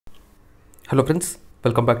Hello friends,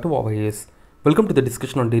 welcome back to VOWIAS. Welcome to the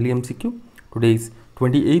discussion on daily MCQ. Today is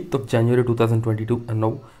 28th of January 2022 and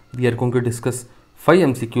now we are going to discuss 5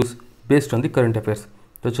 MCQs based on the current affairs.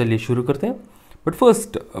 तो चलिए शुरू करते हैं. But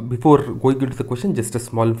first, before going into the question, just a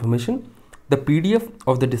small information. The PDF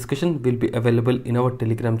of the discussion will be available in our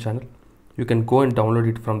Telegram channel. You can go and download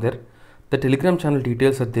it from there. The Telegram channel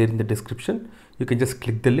details are there in the description. You can just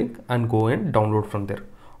click the link and go and download from there.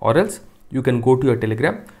 Or else you can go to your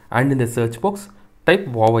Telegram and in the search box type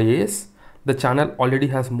VOWIAS. The channel already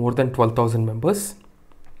has more than 12,000 members.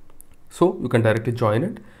 So you can directly join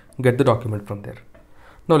it, get the document from there.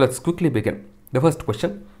 Now let's quickly begin. The first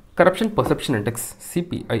question, Corruption Perception Index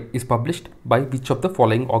CPI is published by which of the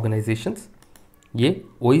following organizations? A.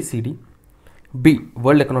 OECD, B.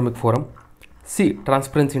 World Economic Forum, C.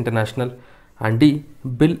 Transparency International, and D.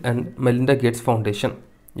 Bill and Melinda Gates Foundation.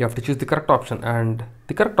 You have to choose the correct option, and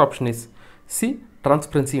the correct option is C.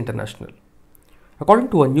 Transparency International. According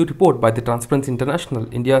to a new report by the Transparency International,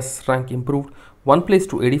 India's rank improved 1 place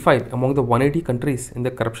to 85 among the 180 countries in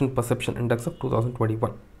the Corruption Perception Index of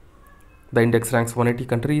 2021. The index ranks 180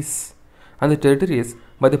 countries and the territories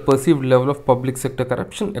by the perceived level of public sector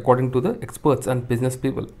corruption according to the experts and business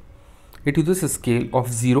people. It uses a scale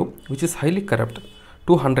of 0, which is highly corrupt,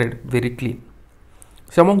 to 100, very clean.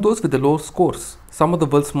 So among those with the low scores, some of the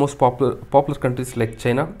world's most popular countries like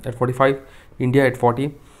China at 45, India at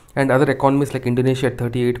 40, and other economies like Indonesia at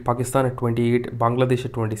 38, Pakistan at 28, Bangladesh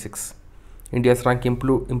at 26. India's rank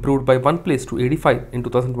improved by 1 place to 85 in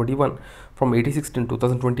 2021 from 86 in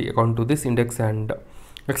 2020 according to this index, and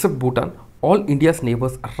except Bhutan, all India's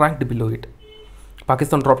neighbors are ranked below it.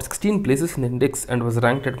 Pakistan dropped 16 places in the index and was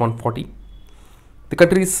ranked at 140. The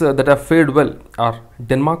countries that have fared well are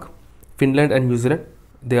Denmark, Finland and New Zealand.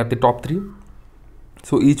 They are the top 3.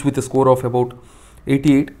 So each with a score of about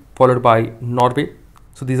 88, followed by Norway.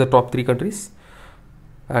 So these are top 3 countries.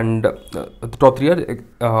 And the top 3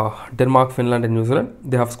 are Denmark, Finland and New Zealand.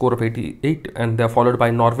 They have score of 88 and they are followed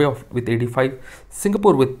by Norway with 85,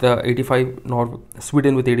 Singapore with 85,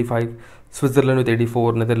 Sweden with 85, Switzerland with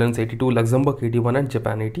 84, Netherlands 82, Luxembourg 81 and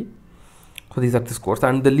Japan 80. So these are the scores.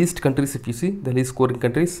 And the least countries, if you see, the least scoring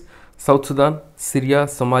countries, South Sudan, Syria,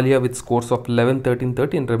 Somalia with scores of 11, 13,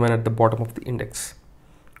 30 and remain at the bottom of the index.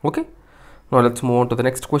 Okay. Now let's move on to the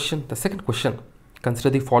next question. The second question. Consider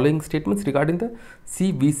the following statements regarding the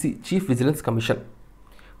CVC, Chief Vigilance Commission.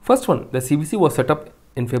 First one, the CVC was set up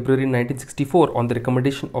in February 1964 on the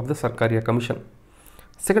recommendation of the Sarkaria Commission.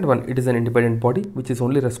 Second one, it is an independent body which is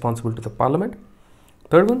only responsible to the Parliament.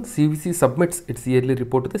 Third one, CVC submits its yearly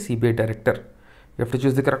report to the CBI Director. You have to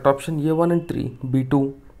choose the correct option A1 and 3,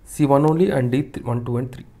 B2, C1 only and D1, 2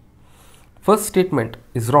 and 3. First statement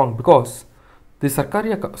is wrong because the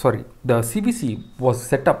CVC was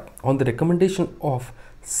set up on the recommendation of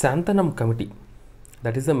Santhanam Committee.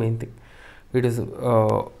 That is the main thing. It is, it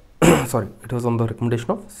was on the recommendation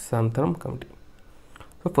of Santhanam Committee.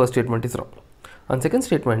 So first statement is wrong. And second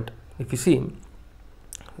statement, if you see,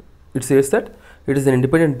 it says that it is an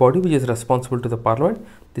independent body which is responsible to the Parliament.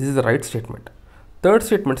 This is the right statement. Third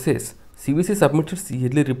statement says CVC submits its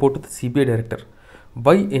yearly report to the CBI Director.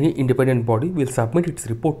 Why any independent body will submit its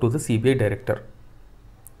report to the CBI Director?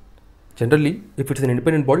 Generally, if it is an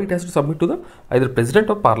independent body, it has to submit to the either President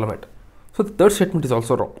or Parliament. So the third statement is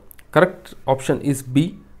also wrong. Correct option is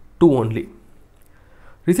B, 2 only.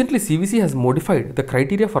 Recently, CVC has modified the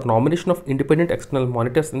criteria for nomination of independent external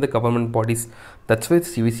monitors in the government bodies. That's why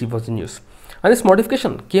CVC was in use. And this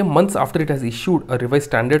modification came months after it has issued a revised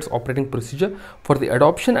standards operating procedure for the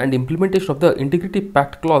adoption and implementation of the Integrity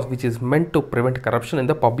Pact clause, which is meant to prevent corruption in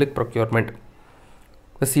the public procurement.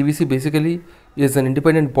 The CVC basically is an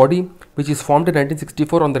independent body which is formed in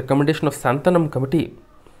 1964 on the recommendation of Santhanam Committee.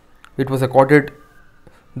 It was accorded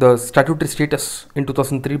the statutory status in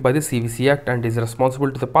 2003 by the CVC Act and is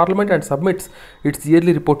responsible to the Parliament and submits its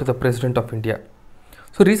yearly report to the President of India.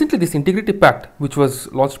 So recently this Integrity Pact, which was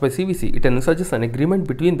launched by CVC, it envisages an agreement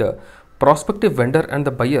between the prospective vendor and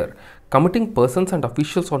the buyer, committing persons and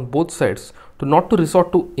officials on both sides to not to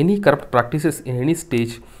resort to any corrupt practices in any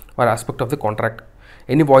stage or aspect of the contract.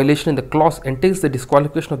 Any violation in the clause entails the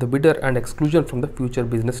disqualification of the bidder and exclusion from the future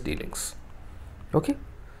business dealings. Okay.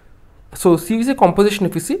 So CVC composition,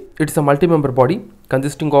 if you see, it is a multi-member body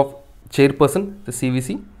consisting of chairperson, the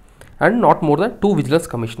CVC, and not more than 2 vigilance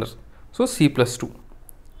commissioners. So C+2.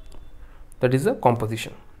 That is the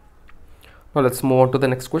composition. Now let's move on to the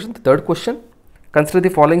next question. The third question. Consider the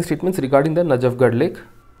following statements regarding the Najafgarh Lake.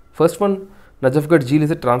 First one, Najafgarh Jheel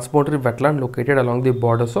is a transboundary wetland located along the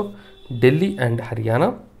borders of Delhi and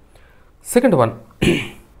Haryana. Second one,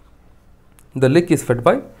 the lake is fed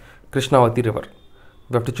by Krishnavati river.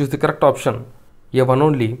 We have to choose the correct option. A 1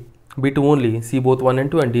 only, B 2 only, C both 1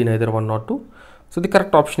 and 2, and D neither 1 nor 2. So the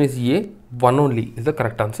correct option is A 1 only is the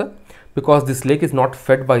correct answer, because this lake is not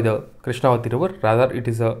fed by the Krishnavati river, rather it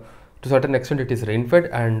is to a certain extent it is rain fed,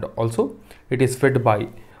 and also it is fed by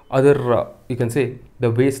other you can say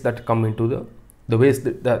the waste that come into the waste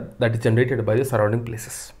that is generated by the surrounding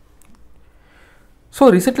places.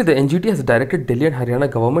 So recently the NGT has directed Delhi and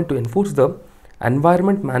Haryana government to enforce the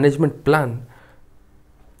environment management plan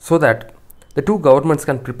so that the two governments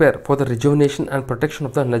can prepare for the rejuvenation and protection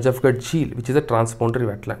of the Najafgarh Jheel, which is a transboundary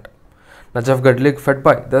wetland. Najafgarh Lake, fed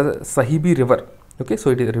by the Sahibi river. Okay,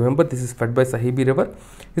 so remember this is fed by Sahibi river.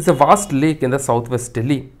 It's a vast lake in the southwest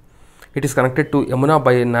Delhi. It is connected to Yamuna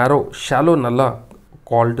by a narrow, shallow nalla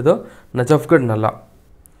called the Najafgarh Nalla.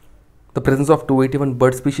 The presence of 281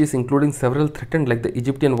 bird species, including several threatened like the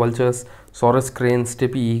Egyptian vultures, Saurus crane,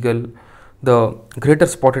 steppe eagle, the greater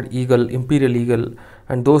spotted eagle, imperial eagle,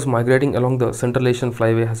 and those migrating along the Central Asian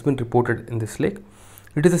flyway, has been reported in this lake.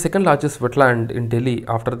 It is the second largest wetland in Delhi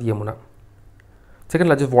after the Yamuna. Second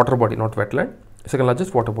largest water body, not wetland, second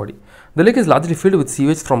largest water body. The lake is largely filled with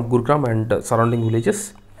sewage from Gurugram and surrounding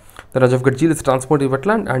villages. The Najafgarh Jheel is transboundary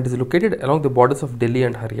wetland and is located along the borders of Delhi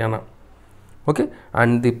and Haryana. Okay,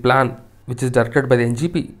 and the plan, which is directed by the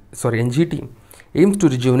NGT, aims to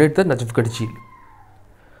rejuvenate the Najafgarh Jheel.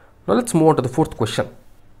 Now let's move on to the fourth question.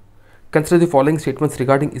 Consider the following statements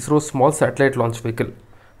regarding ISRO's small satellite launch vehicle.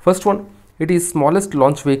 First one, it is smallest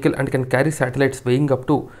launch vehicle and can carry satellites weighing up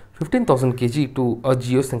to 15,000 kg to a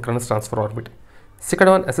geosynchronous transfer orbit. Second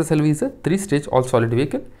one, SSLV is a 3-stage all-solid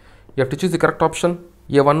vehicle. You have to choose the correct option.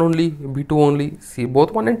 A 1 only, B 2 only, C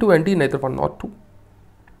both 1 and 2, and D neither 1 nor 2.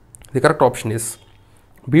 The correct option is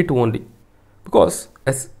B 2 only, because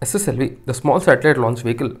SSLV, the small satellite launch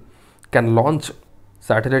vehicle, can launch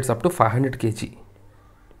satellites up to 500 kg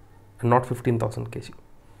and not 15,000 kg.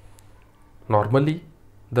 Normally,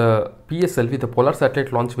 the PSLV, the polar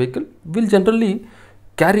satellite launch vehicle, will generally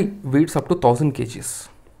carry weights up to 1000 kgs.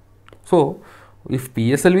 So, if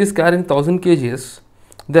PSLV is carrying 1000 kgs,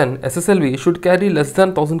 then SSLV should carry less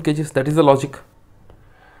than 1000 kgs. That is the logic.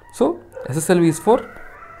 So, SSLV is for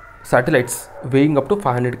satellites weighing up to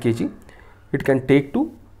 500 kg. It can take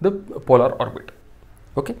to the polar orbit.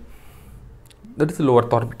 Okay, that is the low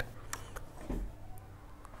Earth orbit.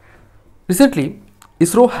 Recently,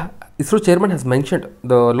 ISRO chairman has mentioned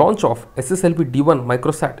the launch of SSLV D1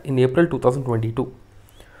 microsat in April 2022.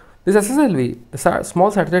 This SSLV, the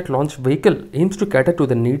small satellite launch vehicle, aims to cater to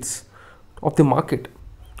the needs of the market.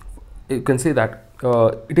 You can say that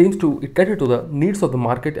it aims to cater to the needs of the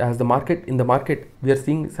market, as the market we are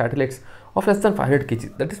seeing satellites of less than 500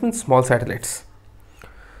 kg. That is means small satellites.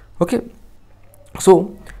 Okay,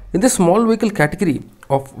 so in this small vehicle category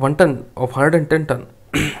of 1 ton, of 110 ton,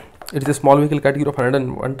 it is a small vehicle category of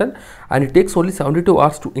 101 ton, and it takes only 72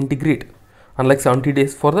 hours to integrate, unlike 70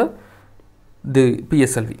 days for the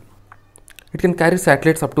PSLV. It can carry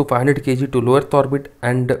satellites up to 500 kg to low Earth orbit,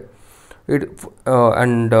 and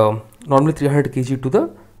normally 300 kg to the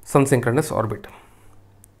sun synchronous orbit.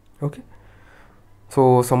 Okay,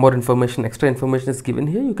 so some more information, extra information is given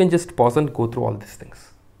here. You can just pause and go through all these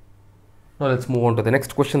things. Now let's move on to the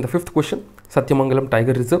next question, the fifth question. Satyamangalam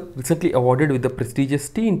Tiger Reserve, recently awarded with the prestigious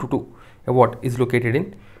T×2 award, is located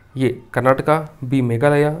in A. Karnataka, B.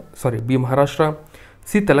 Maharashtra,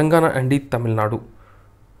 C. Telangana, and D. Tamil Nadu.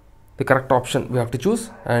 The correct option we have to choose,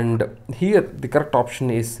 and here the correct option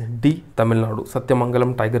is D. Tamil Nadu.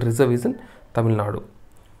 Satyamangalam Tiger Reserve is in Tamil Nadu.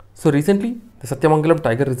 So recently the Satyamangalam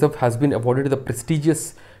Tiger Reserve has been awarded the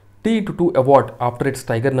prestigious T×2 award after its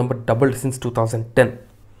tiger number doubled since 2010.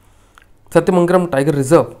 Satyamangalam Tiger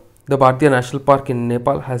Reserve, the Bharatiya National Park in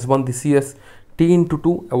Nepal, has won this year's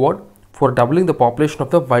T×2 award for doubling the population of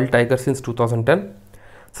the wild tiger since 2010.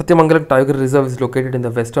 Satyamangalam Tiger Reserve is located in the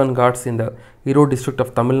Western Ghats in the Erode district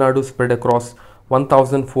of Tamil Nadu, spread across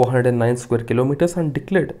 1,409 square kilometers, and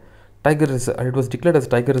declared Tiger Reserve, and it was declared as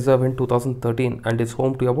Tiger Reserve in 2013 and is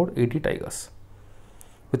home to about 80 tigers.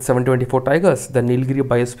 With 724 tigers, the Nilgiri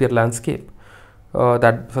biosphere landscape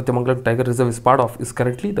that Satyamangalam Tiger Reserve is part of is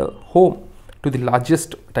currently the home to the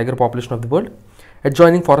largest tiger population of the world.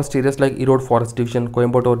 Adjoining forest areas like Erode Forest Division,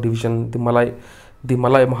 Coimbatore Division, the Malai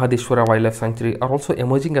Mahadeshwara Wildlife Sanctuary are also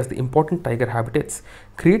emerging as the important tiger habitats,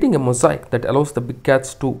 creating a mosaic that allows the big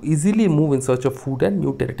cats to easily move in search of food and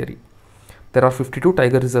new territory. There are 52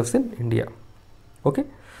 tiger reserves in India. Okay,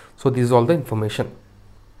 so this is all the information.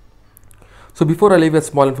 So before I leave a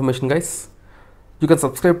small information, guys, you can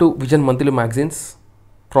subscribe to Vision monthly magazines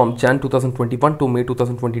from Jan 2021 to May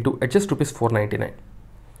 2022 at just ₹499.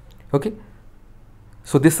 Okay,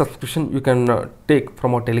 so this subscription you can take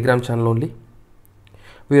from our Telegram channel only.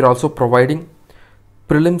 We are also providing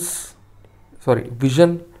Vision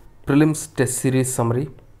Prelims Test Series summary.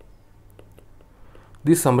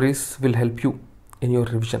 These summaries will help you in your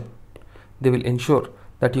revision. They will ensure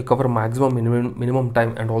that you cover maximum minimum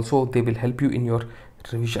time, and also they will help you in your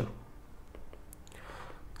revision.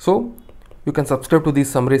 So you can subscribe to these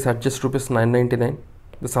summaries at just rupees 999,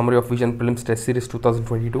 the summary of Vision Prelims Test Series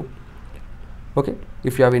 2022. Okay,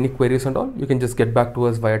 if you have any queries and all, you can just get back to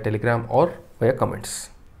us via Telegram or via comments.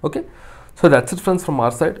 Okay, so that's it friends from our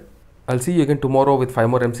side. I'll see you again tomorrow with 5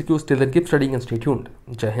 more MCQs. Till then, keep studying and stay tuned.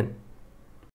 Jai Hind.